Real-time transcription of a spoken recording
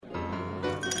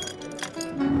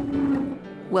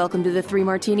Welcome to the Three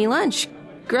Martini Lunch.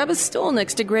 Grab a stool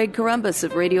next to Greg Columbus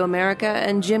of Radio America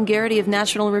and Jim Garrity of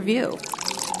National Review.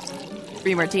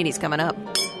 Three Martinis coming up.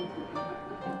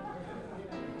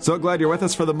 So glad you're with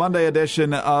us for the Monday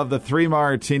edition of the Three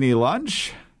Martini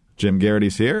Lunch. Jim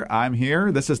Garrity's here. I'm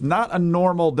here. This is not a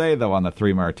normal day, though, on the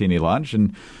Three Martini Lunch.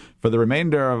 And for the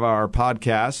remainder of our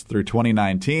podcast through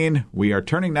 2019, we are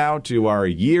turning now to our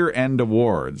year-end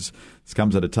awards. This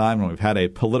comes at a time when we've had a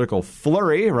political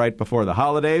flurry right before the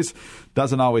holidays.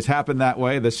 Doesn't always happen that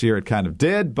way. This year it kind of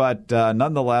did, but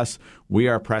nonetheless, we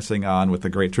are pressing on with the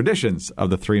great traditions of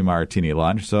the Three Martini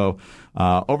Lunch. So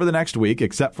over the next week,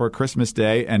 except for Christmas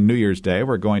Day and New Year's Day,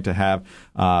 we're going to have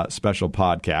special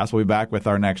podcasts. We'll be back with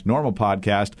our next normal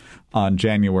podcast on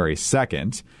January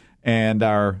 2nd. And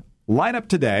our lineup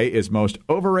today is most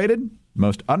overrated,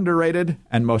 most underrated,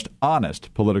 and most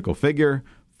honest political figure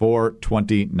for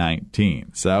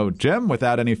 2019. So, Jim,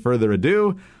 without any further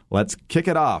ado, let's kick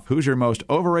it off. Who's your most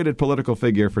overrated political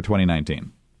figure for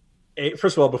 2019? Hey,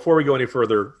 first of all, before we go any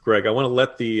further, Greg, I want to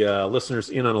let the listeners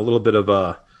in on a little bit of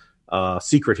a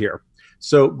secret here.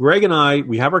 So Greg and I,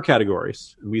 we have our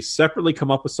categories. We separately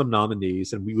come up with some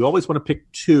nominees, and we always want to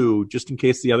pick two just in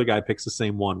case the other guy picks the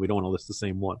same one. We don't want to list the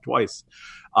same one twice.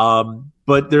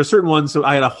 But there are certain ones. So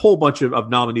I had a whole bunch of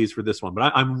nominees for this one,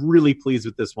 but I'm really pleased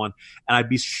with this one. And I'd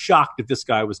be shocked if this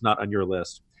guy was not on your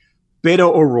list.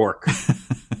 Beto O'Rourke.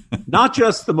 Not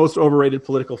just the most overrated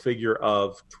political figure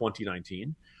of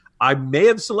 2019. I may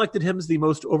have selected him as the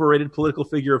most overrated political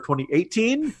figure of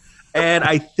 2018. And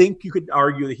I think you could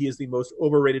argue that he is the most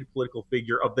overrated political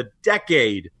figure of the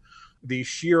decade. The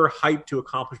sheer hype to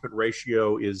accomplishment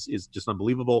ratio is just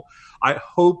unbelievable. I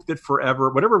hope that forever,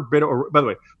 whatever Beto, by the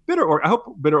way, I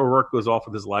hope Beto O'Rourke goes off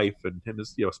with his life and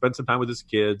spend some time with his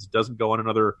kids, doesn't go on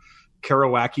another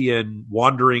Kerouacian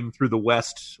wandering through the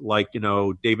West like,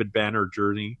 David Banner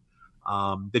journey.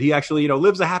 That he actually,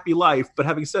 lives a happy life. But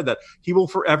having said that, he will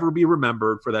forever be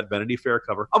remembered for that Vanity Fair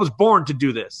cover. I was born to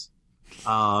do this.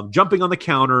 Jumping on the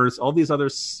counters, all these other,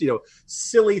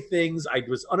 silly things. I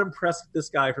was unimpressed with this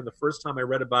guy from the first time I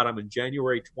read about him in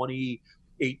January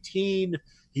 2018.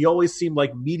 He always seemed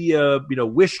like media,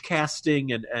 wish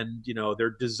casting and their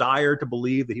desire to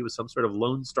believe that he was some sort of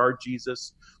Lone Star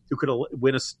Jesus who could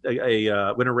win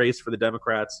a race for the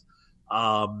Democrats.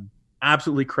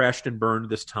 Absolutely crashed and burned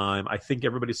this time. I think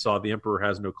everybody saw The Emperor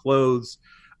Has No Clothes.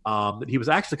 That he was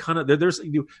actually kind of there's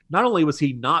not only was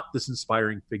he not this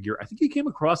inspiring figure, I think he came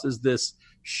across as this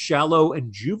shallow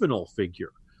and juvenile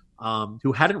figure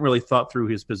who hadn't really thought through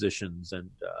his positions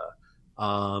and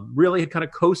really had kind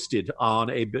of coasted on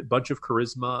a bunch of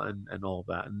charisma and all of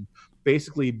that, and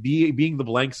basically being the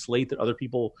blank slate that other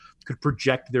people could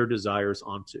project their desires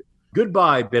onto.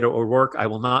 Goodbye, Beto O'Rourke. I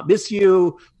will not miss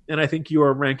you. And I think you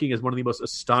are ranking as one of the most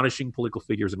astonishing political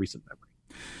figures in recent memory.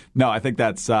 No, I think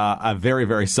that's a very,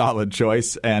 very solid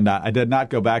choice. And I did not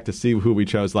go back to see who we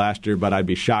chose last year, but I'd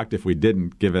be shocked if we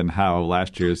didn't, given how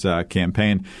last year's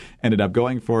campaign ended up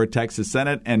going for Texas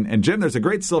Senate. And Jim, there's a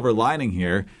great silver lining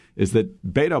here, is that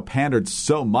Beto pandered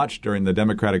so much during the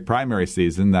Democratic primary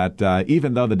season that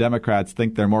even though the Democrats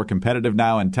think they're more competitive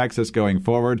now in Texas going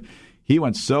forward, he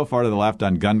went so far to the left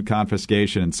on gun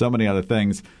confiscation and so many other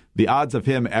things. The odds of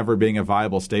him ever being a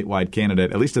viable statewide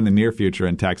candidate, at least in the near future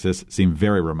in Texas, seem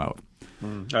very remote.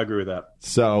 I agree with that.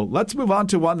 So let's move on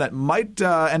to one that might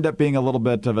end up being a little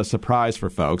bit of a surprise for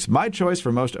folks. My choice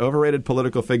for most overrated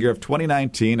political figure of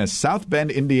 2019 is South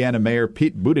Bend, Indiana Mayor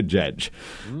Pete Buttigieg.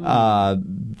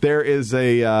 There is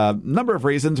a number of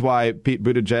reasons why Pete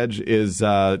Buttigieg is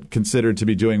considered to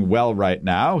be doing well right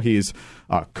now. He's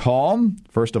calm,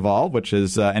 first of all, which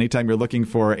is anytime you're looking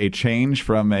for a change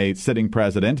from a sitting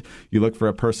president, you look for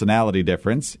a personality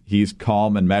difference. He's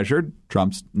calm and measured.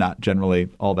 Trump's not generally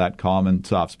all that calm and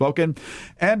soft-spoken.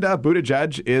 And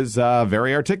Buttigieg is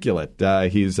very articulate.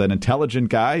 He's an intelligent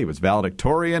guy. He was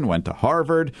valedictorian, went to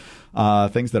Harvard,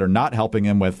 things that are not helping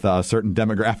him with certain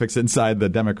demographics inside the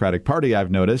Democratic Party,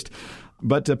 I've noticed.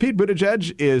 But Pete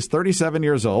Buttigieg is 37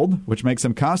 years old, which makes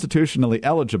him constitutionally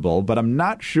eligible. But I'm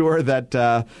not sure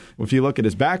that if you look at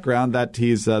his background, that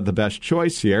he's the best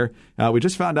choice here. We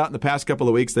just found out in the past couple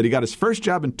of weeks that he got his first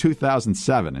job in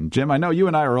 2007. And, Jim, I know you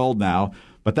and I are old now,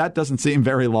 but that doesn't seem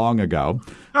very long ago.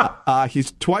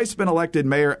 He's twice been elected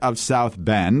mayor of South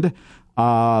Bend.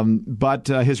 But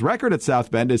his record at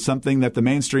South Bend is something that the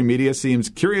mainstream media seems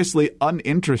curiously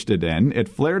uninterested in. It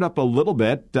flared up a little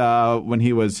bit when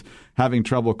he was having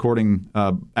trouble courting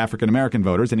African-American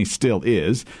voters, and he still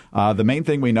is. The main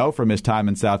thing we know from his time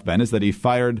in South Bend is that he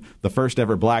fired the first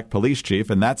ever black police chief,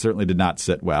 and that certainly did not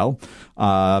sit well.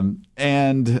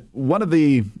 And one of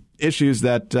the issues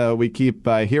that we keep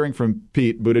hearing from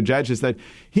Pete Buttigieg is that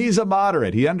he's a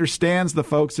moderate. He understands the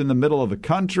folks in the middle of the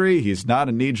country. He's not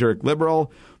a knee-jerk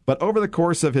liberal. But over the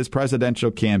course of his presidential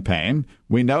campaign,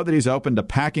 we know that he's open to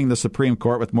packing the Supreme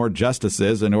Court with more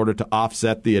justices in order to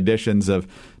offset the additions of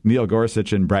Neil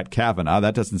Gorsuch and Brett Kavanaugh.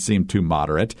 That doesn't seem too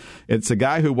moderate. It's a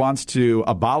guy who wants to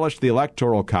abolish the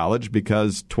Electoral College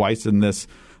because twice in this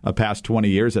past 20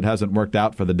 years it hasn't worked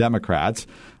out for the Democrats.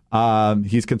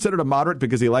 He's considered a moderate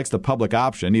because he likes the public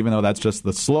option, even though that's just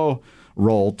the slow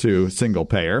roll to single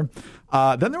payer.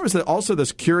 Then there was also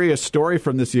this curious story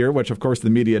from this year, which, of course, the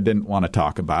media didn't want to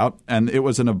talk about. And it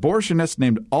was an abortionist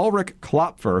named Ulrich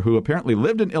Klopfer, who apparently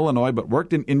lived in Illinois but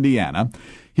worked in Indiana.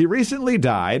 He recently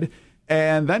died.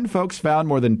 And then folks found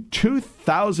more than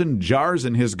 2,000 jars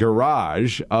in his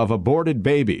garage of aborted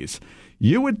babies.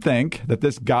 You would think that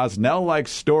this Gosnell-like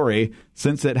story,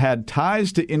 since it had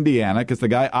ties to Indiana, because the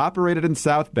guy operated in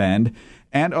South Bend,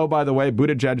 and, oh, by the way,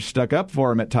 Buttigieg stuck up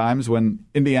for him at times when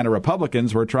Indiana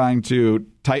Republicans were trying to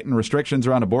tighten restrictions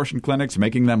around abortion clinics,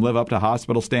 making them live up to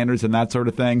hospital standards and that sort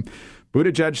of thing.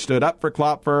 Buttigieg stood up for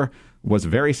Klopfer, was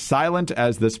very silent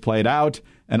as this played out,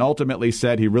 and ultimately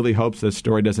said he really hopes this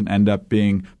story doesn't end up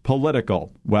being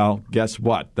political. Well, guess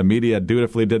what? The media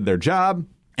dutifully did their job.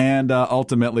 And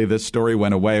ultimately, this story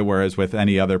went away, whereas with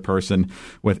any other person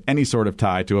with any sort of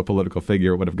tie to a political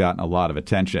figure, it would have gotten a lot of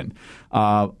attention.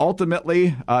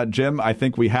 Ultimately, Jim, I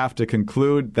think we have to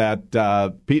conclude that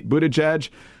Pete Buttigieg,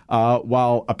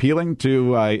 while appealing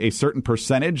to a certain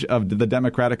percentage of the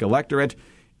Democratic electorate,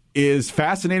 is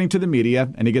fascinating to the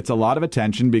media, and he gets a lot of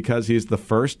attention because he's the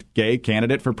first gay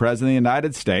candidate for president of the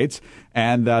United States,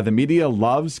 and the media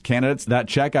loves candidates that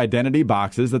check identity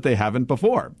boxes that they haven't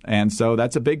before. And so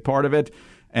that's a big part of it,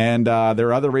 and there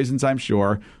are other reasons, I'm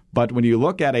sure. But when you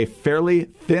look at a fairly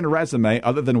thin resume,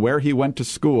 other than where he went to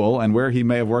school and where he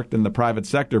may have worked in the private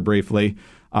sector briefly,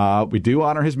 we do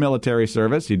honor his military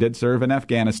service. He did serve in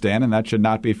Afghanistan, and that should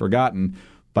not be forgotten.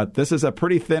 But this is a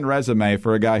pretty thin resume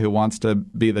for a guy who wants to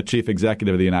be the chief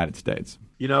executive of the United States.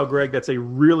 You know, Greg, that's a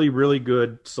really, really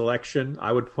good selection.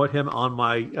 I would put him on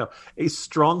my a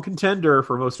strong contender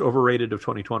for most overrated of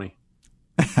 2020.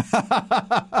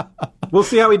 We'll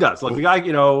see how he does. Like the guy,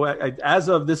 you know, as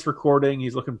of this recording,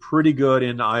 he's looking pretty good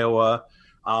in Iowa.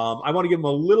 I want to give him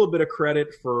a little bit of credit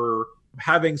for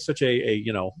having such a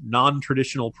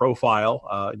non-traditional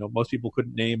profile. Most people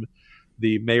couldn't name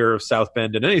the mayor of South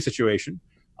Bend in any situation.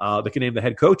 They can name the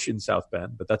head coach in South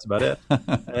Bend, but that's about it.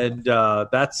 And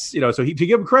that's, so to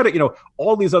give him credit,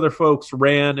 all these other folks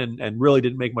ran and really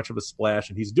didn't make much of a splash,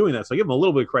 and he's doing that. So I give him a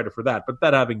little bit of credit for that. But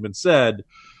that having been said,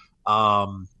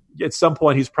 at some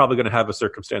point he's probably going to have a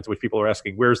circumstance in which people are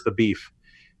asking, where's the beef?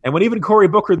 And when even Cory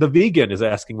Booker, the vegan, is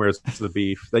asking where's the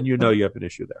beef, then you know you have an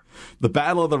issue there. The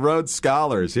Battle of the Rhodes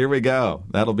Scholars. Here we go.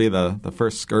 That'll be the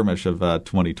first skirmish of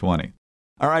 2020.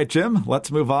 All right, Jim, let's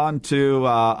move on to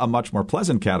a much more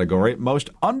pleasant category,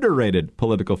 most underrated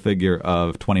political figure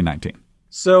of 2019.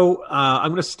 So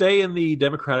I'm going to stay in the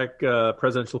Democratic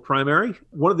presidential primary.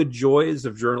 One of the joys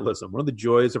of journalism, one of the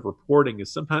joys of reporting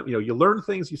is sometimes, you learn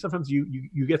things, sometimes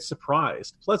you get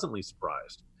surprised, pleasantly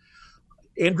surprised.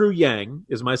 Andrew Yang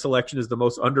is my selection as the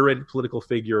most underrated political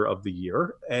figure of the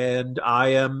year, and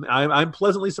I'm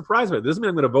pleasantly surprised by it. This doesn't mean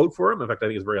I'm going to vote for him. In fact, I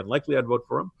think it's very unlikely I'd vote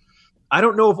for him. I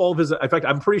don't know if all of his, in fact,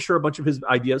 I'm pretty sure a bunch of his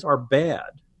ideas are bad.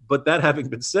 But that having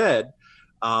been said,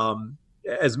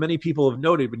 as many people have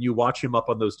noted, when you watch him up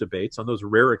on those debates, on those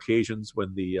rare occasions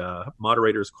when the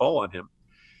moderators call on him,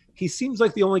 he seems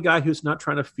like the only guy who's not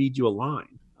trying to feed you a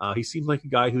line. He seems like a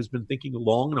guy who's been thinking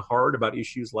long and hard about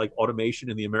issues like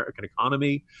automation in the American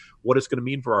economy, what it's going to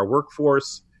mean for our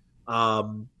workforce.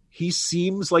 He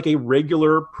seems like a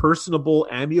regular, personable,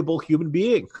 amiable human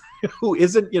being who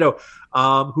isn't,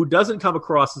 who doesn't come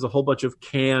across as a whole bunch of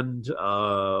canned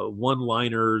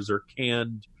one-liners or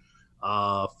canned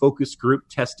focus group,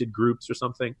 tested groups or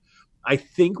something. I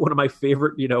think one of my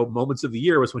favorite, moments of the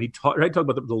year was when he talked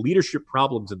about the leadership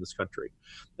problems in this country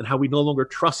and how we no longer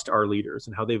trust our leaders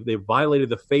and how they've violated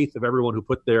the faith of everyone who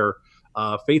put their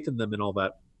faith in them and all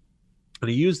that. And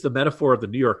he used the metaphor of the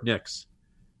New York Knicks.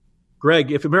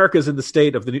 Greg, if America is in the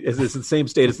same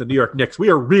state as the New York Knicks, we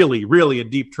are really, really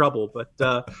in deep trouble.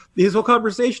 But his whole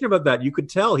conversation about that, you could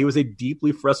tell he was a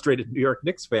deeply frustrated New York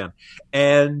Knicks fan.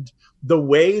 And the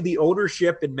way the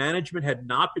ownership and management had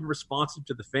not been responsive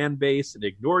to the fan base and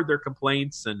ignored their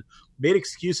complaints and made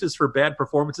excuses for bad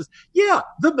performances. Yeah,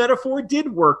 the metaphor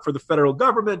did work for the federal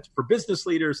government, for business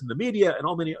leaders and the media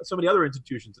and so many other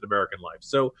institutions in American life.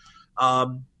 So,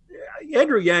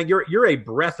 Andrew Yang, you're a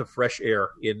breath of fresh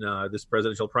air in this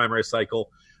presidential primary cycle.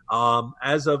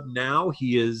 As of now,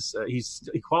 he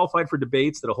qualified for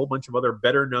debates that a whole bunch of other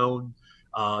better known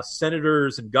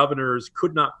senators and governors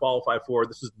could not qualify for.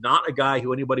 This is not a guy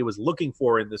who anybody was looking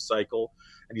for in this cycle,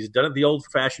 and he's done it the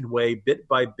old-fashioned way, bit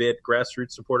by bit,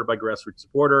 grassroots supporter by grassroots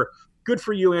supporter. Good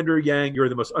for you, Andrew Yang. You're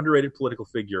the most underrated political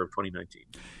figure of 2019.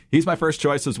 He's my first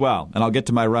choice as well, and I'll get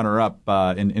to my runner-up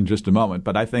in just a moment.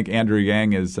 But I think Andrew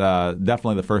Yang is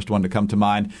definitely the first one to come to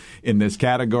mind in this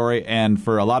category, and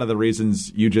for a lot of the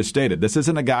reasons you just stated. This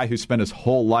isn't a guy who spent his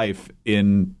whole life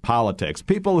in politics.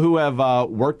 People who have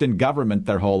worked in government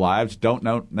their whole lives don't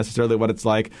know necessarily what it's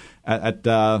like at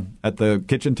the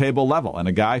kitchen table level, and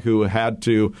a guy who had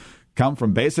to come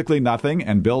from basically nothing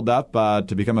and build up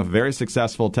to become a very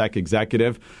successful tech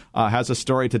executive, has a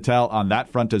story to tell on that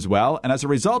front as well. And as a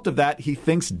result of that, he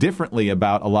thinks differently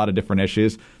about a lot of different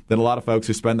issues than a lot of folks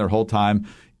who spend their whole time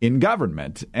in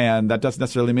government. And that doesn't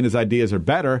necessarily mean his ideas are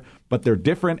better, but they're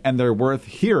different and they're worth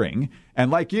hearing.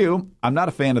 And like you, I'm not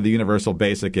a fan of the universal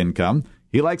basic income.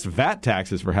 He likes VAT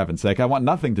taxes, for heaven's sake. I want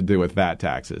nothing to do with VAT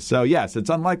taxes. So yes, it's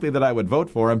unlikely that I would vote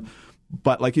for him.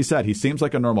 But like you said, he seems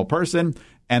like a normal person.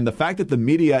 And the fact that the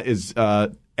media is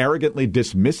arrogantly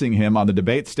dismissing him on the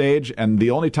debate stage, and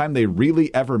the only time they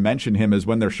really ever mention him is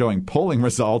when they're showing polling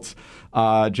results,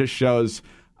 just shows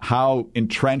how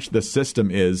entrenched the system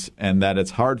is and that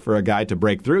it's hard for a guy to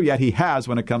break through. Yet he has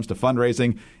when it comes to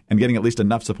fundraising and getting at least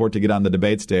enough support to get on the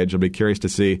debate stage. I'll be curious to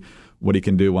see what he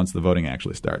can do once the voting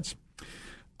actually starts.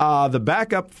 The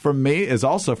backup from me is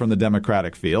also from the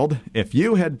Democratic field. If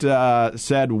you had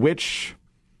said which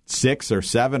 6 or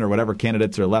 7 or whatever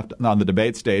candidates are left on the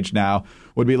debate stage now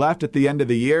would be left at the end of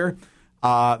the year,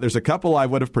 there's a couple I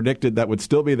would have predicted that would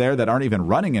still be there that aren't even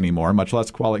running anymore, much less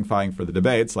qualifying for the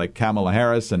debates, like Kamala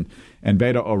Harris and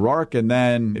Beto O'Rourke. And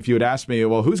then if you had asked me,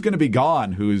 well, who's going to be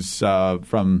gone, who's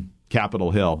from Capitol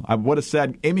Hill, I would have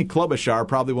said Amy Klobuchar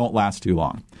probably won't last too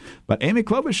long. But Amy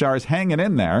Klobuchar is hanging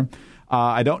in there.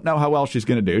 I don't know how well she's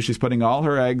going to do. She's putting all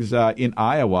her eggs in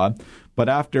Iowa. But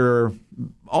after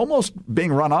almost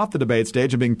being run off the debate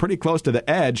stage and being pretty close to the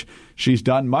edge, she's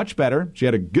done much better. She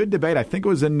had a good debate. I think it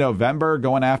was in November,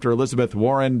 going after Elizabeth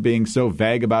Warren being so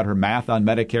vague about her math on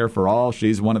Medicare for all.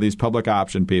 She's one of these public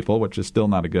option people, which is still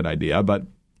not a good idea. But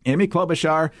Amy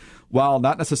Klobuchar, while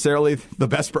not necessarily the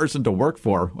best person to work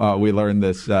for, we learned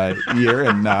this year,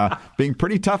 and being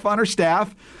pretty tough on her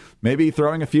staff, maybe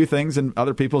throwing a few things in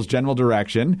other people's general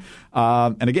direction.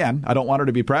 And again, I don't want her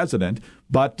to be president,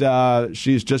 but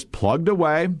she's just plugged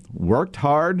away, worked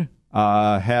hard,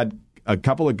 had a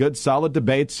couple of good, solid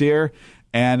debates here.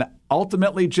 And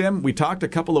ultimately, Jim, we talked a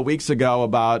couple of weeks ago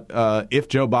about if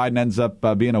Joe Biden ends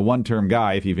up being a one-term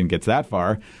guy, if he even gets that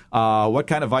far, what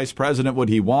kind of vice president would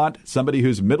he want? Somebody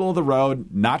who's middle of the road,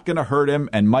 not going to hurt him,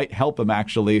 and might help him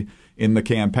actually in the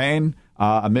campaign.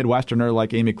 A Midwesterner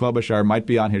like Amy Klobuchar might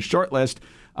be on his short list,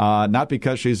 not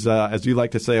because she's, as you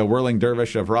like to say, a whirling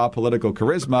dervish of raw political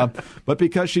charisma, but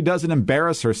because she doesn't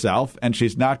embarrass herself, and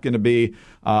she's not going to be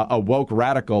a woke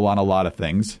radical on a lot of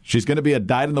things. She's going to be a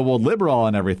dyed-in-the-wool liberal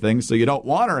on everything, so you don't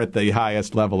want her at the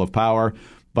highest level of power.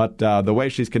 But the way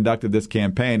she's conducted this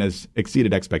campaign has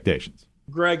exceeded expectations.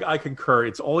 Greg, I concur.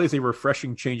 It's always a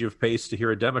refreshing change of pace to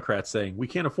hear a Democrat saying, we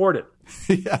can't afford it.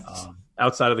 Yes.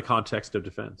 Outside of the context of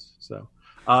defense. So,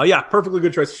 yeah, perfectly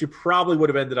good choice. She probably would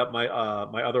have ended up my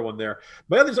other one there.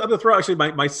 I'm going to throw actually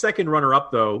my second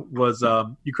runner-up, though, was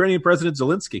Ukrainian President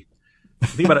Zelensky. I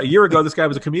think about a year ago, this guy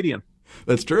was a comedian.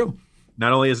 That's true.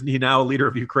 Not only is he now a leader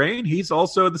of Ukraine, he's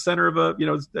also the center of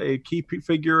a key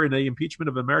figure in the impeachment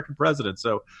of an American president.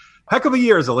 So, heck of a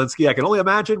year, Zelensky. I can only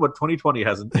imagine what 2020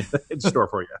 has in store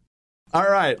for you. All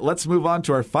right, let's move on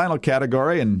to our final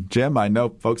category. And Jim, I know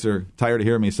folks are tired of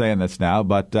hearing me saying this now,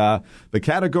 but the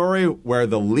category where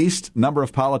the least number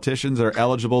of politicians are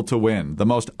eligible to win, the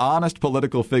most honest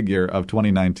political figure of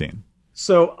 2019.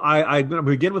 So I'm going to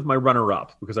begin with my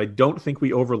runner-up because I don't think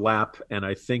we overlap, and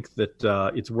I think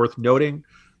that it's worth noting.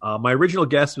 My original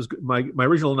guest was my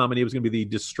original nominee was going to be the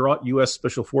distraught U.S.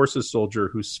 Special Forces soldier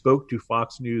who spoke to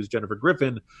Fox News' Jennifer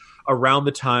Griffin around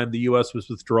the time the U.S. was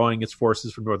withdrawing its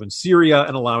forces from northern Syria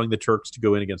and allowing the Turks to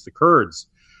go in against the Kurds.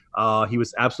 He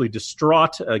was absolutely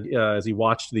distraught as he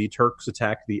watched the Turks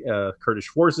attack the Kurdish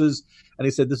forces, and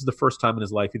he said this is the first time in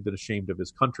his life he'd been ashamed of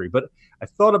his country. But I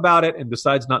thought about it, and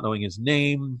besides not knowing his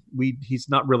name, he's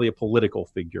not really a political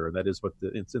figure. That is what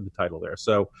it's in the title there.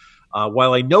 So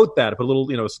while I note that, I put a little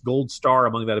gold star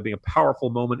among that of being a powerful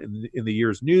moment in the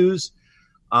year's news,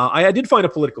 I did find a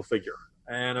political figure.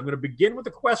 And I'm going to begin with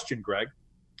a question, Greg.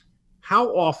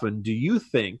 How often do you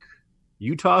think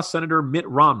Utah Senator Mitt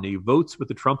Romney votes with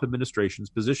the Trump administration's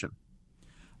position?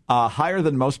 Higher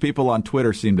than most people on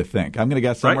Twitter seem to think. I'm going to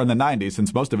guess somewhere in the 90s,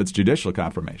 since most of it's judicial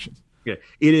confirmations. Yeah,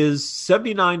 it is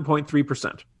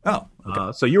 79.3%. Oh,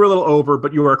 okay. So you were a little over,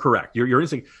 but you are correct. Your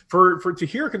instinct for to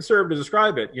hear a conservative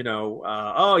describe it,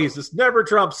 he's this never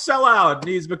Trump sellout and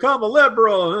he's become a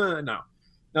liberal. No.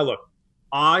 Now look,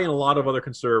 I and a lot of other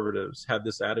conservatives have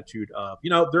this attitude of,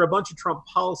 there are a bunch of Trump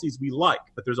policies we like,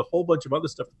 but there's a whole bunch of other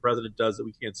stuff the president does that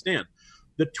we can't stand.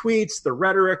 The tweets, the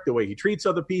rhetoric, the way he treats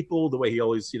other people, the way he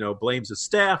always, blames his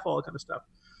staff, all that kind of stuff.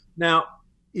 Now,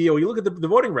 you look at the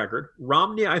voting record,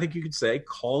 Romney, I think you could say,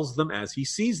 calls them as he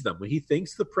sees them. When he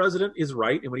thinks the president is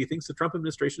right and when he thinks the Trump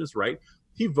administration is right,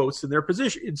 he votes in their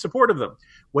position, in support of them.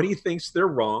 When he thinks they're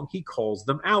wrong, he calls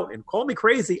them out. And call me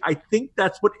crazy, I think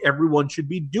that's what everyone should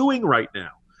be doing right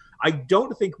now. I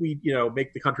don't think we,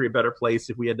 make the country a better place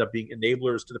if we end up being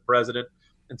enablers to the president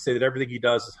and say that everything he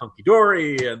does is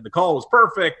hunky-dory and the call was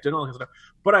perfect and all that stuff.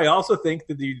 But I also think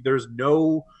that there's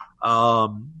no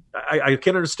I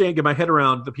can't understand, get my head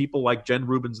around the people like Jen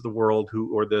Rubin's of the world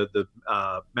or the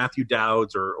Matthew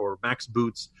Dowds or Max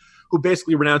Boots, who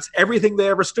basically renounce everything they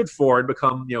ever stood for and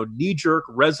become, knee-jerk,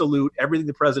 resolute, everything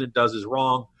the president does is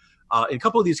wrong. In a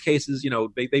couple of these cases,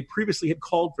 they previously had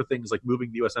called for things like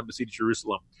moving the U.S. Embassy to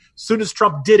Jerusalem. As soon as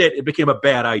Trump did it, it became a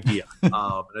bad idea. And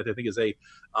I think is a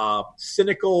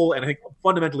cynical and I think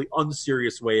fundamentally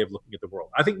unserious way of looking at the world.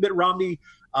 I think Mitt Romney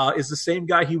is the same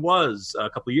guy he was a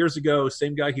couple of years ago,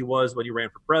 same guy he was when he ran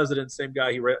for president, same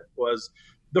guy he was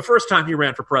the first time he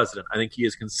ran for president. I think he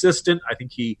is consistent. I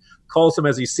think he calls them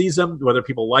as he sees them, whether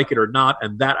people like it or not.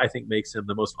 And that, I think, makes him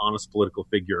the most honest political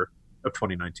figure of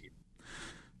 2019.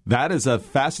 That is a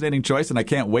fascinating choice, and I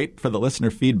can't wait for the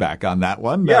listener feedback on that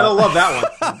one. Yeah, they'll love that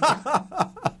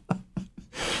one.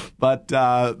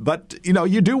 But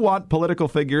you do want political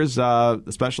figures,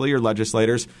 especially your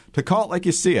legislators, to call it like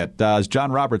you see it. As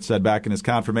John Roberts said back in his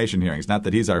confirmation hearings, not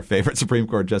that he's our favorite Supreme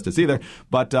Court justice either,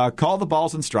 but call the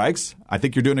balls and strikes. I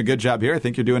think you're doing a good job here. I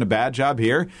think you're doing a bad job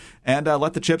here. And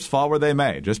let the chips fall where they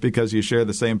may. Just because you share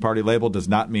the same party label does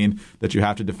not mean that you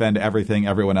have to defend everything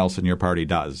everyone else in your party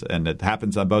does. And it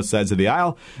happens on both sides of the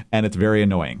aisle, and it's very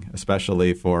annoying,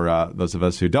 especially for those of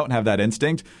us who don't have that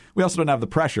instinct. We also don't have the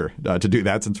pressure to do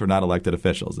that since we're not elected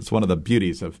officials. It's one of the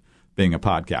beauties of being a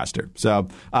podcaster. So,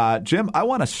 Jim, I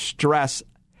want to stress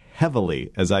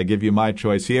heavily as I give you my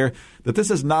choice here that this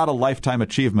is not a Lifetime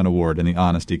Achievement Award in the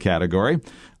honesty category,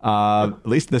 at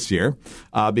least this year,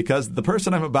 because the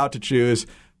person I'm about to choose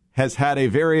has had a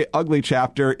very ugly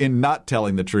chapter in not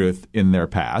telling the truth in their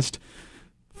past.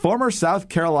 Former South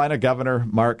Carolina Governor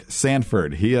Mark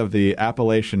Sanford, he of the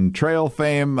Appalachian Trail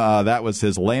fame, that was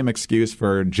his lame excuse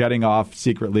for jetting off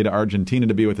secretly to Argentina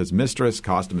to be with his mistress,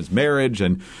 cost him his marriage,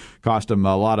 and cost him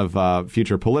a lot of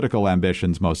future political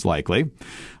ambitions, most likely.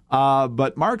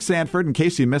 But Mark Sanford, in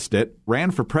case you missed it, ran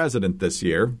for president this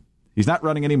year. He's not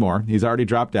running anymore. He's already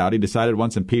dropped out. He decided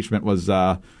once impeachment was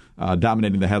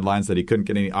dominating the headlines that he couldn't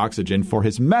get any oxygen for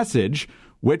his message,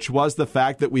 which was the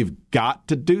fact that we've got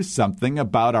to do something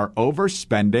about our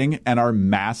overspending and our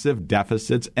massive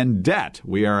deficits and debt.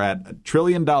 We are at $1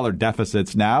 trillion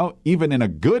deficits now, even in a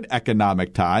good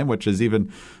economic time, which is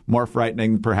even more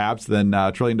frightening perhaps than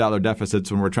 $1 trillion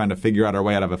deficits when we're trying to figure out our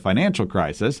way out of a financial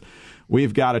crisis.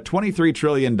 We've got a $23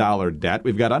 trillion debt.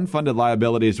 We've got unfunded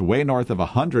liabilities way north of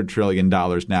 $100 trillion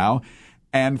now.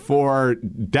 And for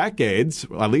decades,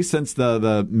 at least since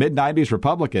the mid-'90s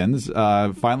Republicans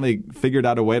finally figured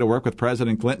out a way to work with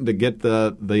President Clinton to get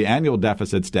the annual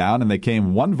deficits down, and they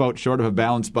came one vote short of a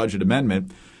balanced budget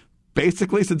amendment,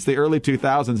 basically since the early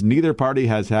 2000s, neither party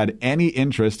has had any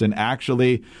interest in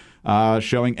actually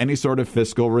showing any sort of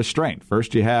fiscal restraint.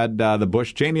 First, you had the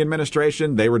Bush-Cheney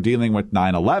administration. They were dealing with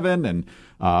 9/11 and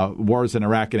wars in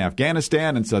Iraq and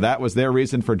Afghanistan. And so that was their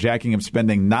reason for jacking up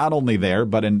spending not only there,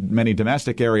 but in many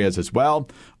domestic areas as well.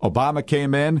 Obama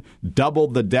came in,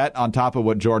 doubled the debt on top of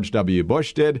what George W.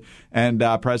 Bush did. And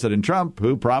President Trump,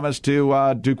 who promised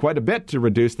to do quite a bit to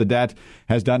reduce the debt,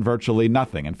 has done virtually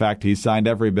nothing. In fact, he's signed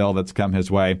every bill that's come his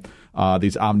way,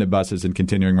 these omnibuses and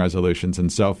continuing resolutions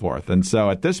and so forth. And so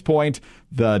at this point,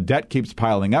 the debt keeps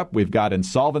piling up. We've got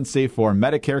insolvency for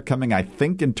Medicare coming, I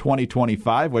think, in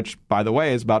 2025, which, by the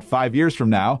way, is about 5 years from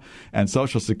now, and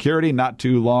Social Security not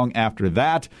too long after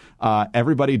that.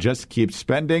 Everybody just keeps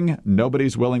spending.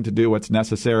 Nobody's willing to do what's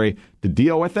necessary to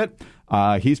deal with it.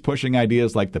 He's pushing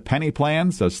ideas like the penny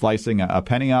plan, so slicing a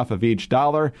penny off of each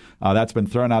dollar. That's been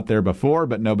thrown out there before,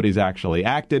 but nobody's actually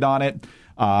acted on it.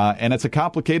 And it's a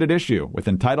complicated issue with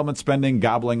entitlement spending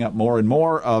gobbling up more and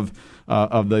more of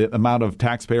the amount of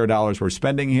taxpayer dollars we're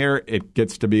spending here. It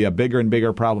gets to be a bigger and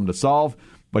bigger problem to solve,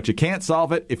 but you can't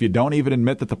solve it if you don't even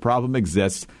admit that the problem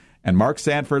exists. And Mark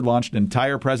Sanford launched an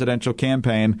entire presidential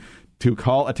campaign to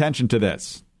call attention to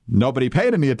this. Nobody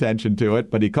paid any attention to it,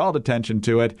 but he called attention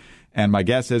to it. And my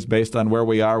guess is, based on where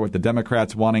we are with the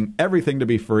Democrats wanting everything to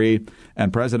be free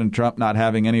and President Trump not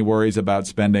having any worries about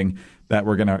spending, that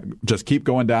we're going to just keep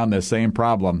going down this same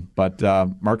problem. But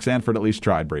Mark Sanford at least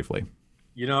tried briefly.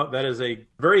 You know, that is a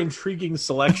very intriguing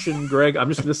selection, Greg. I'm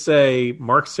just going to say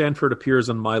Mark Sanford appears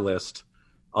on my list.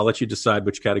 I'll let you decide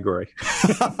which category.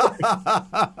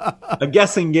 A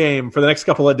guessing game for the next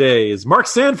couple of days. Mark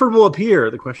Sanford will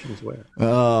appear. The question is where.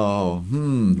 Oh,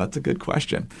 that's a good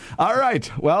question. All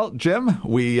right. Well, Jim,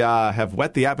 we have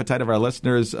whet the appetite of our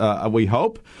listeners, we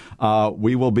hope.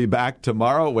 We will be back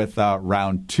tomorrow with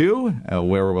round 2,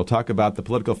 where we'll talk about the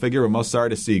political figure we're most sorry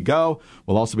to see go.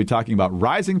 We'll also be talking about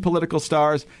rising political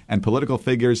stars and political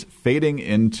figures fading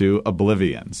into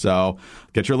oblivion. So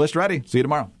get your list ready. See you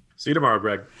tomorrow. See you tomorrow,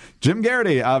 Greg. Jim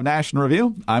Garrity of National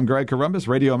Review. I'm Greg Corombos,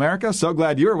 Radio America. So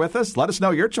glad you were with us. Let us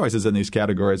know your choices in these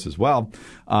categories as well.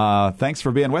 Thanks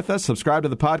for being with us. Subscribe to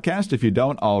the podcast if you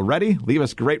don't already. Leave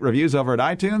us great reviews over at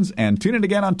iTunes. And tune in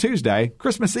again on Tuesday,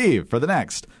 Christmas Eve, for the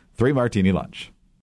next Three Martini Lunch.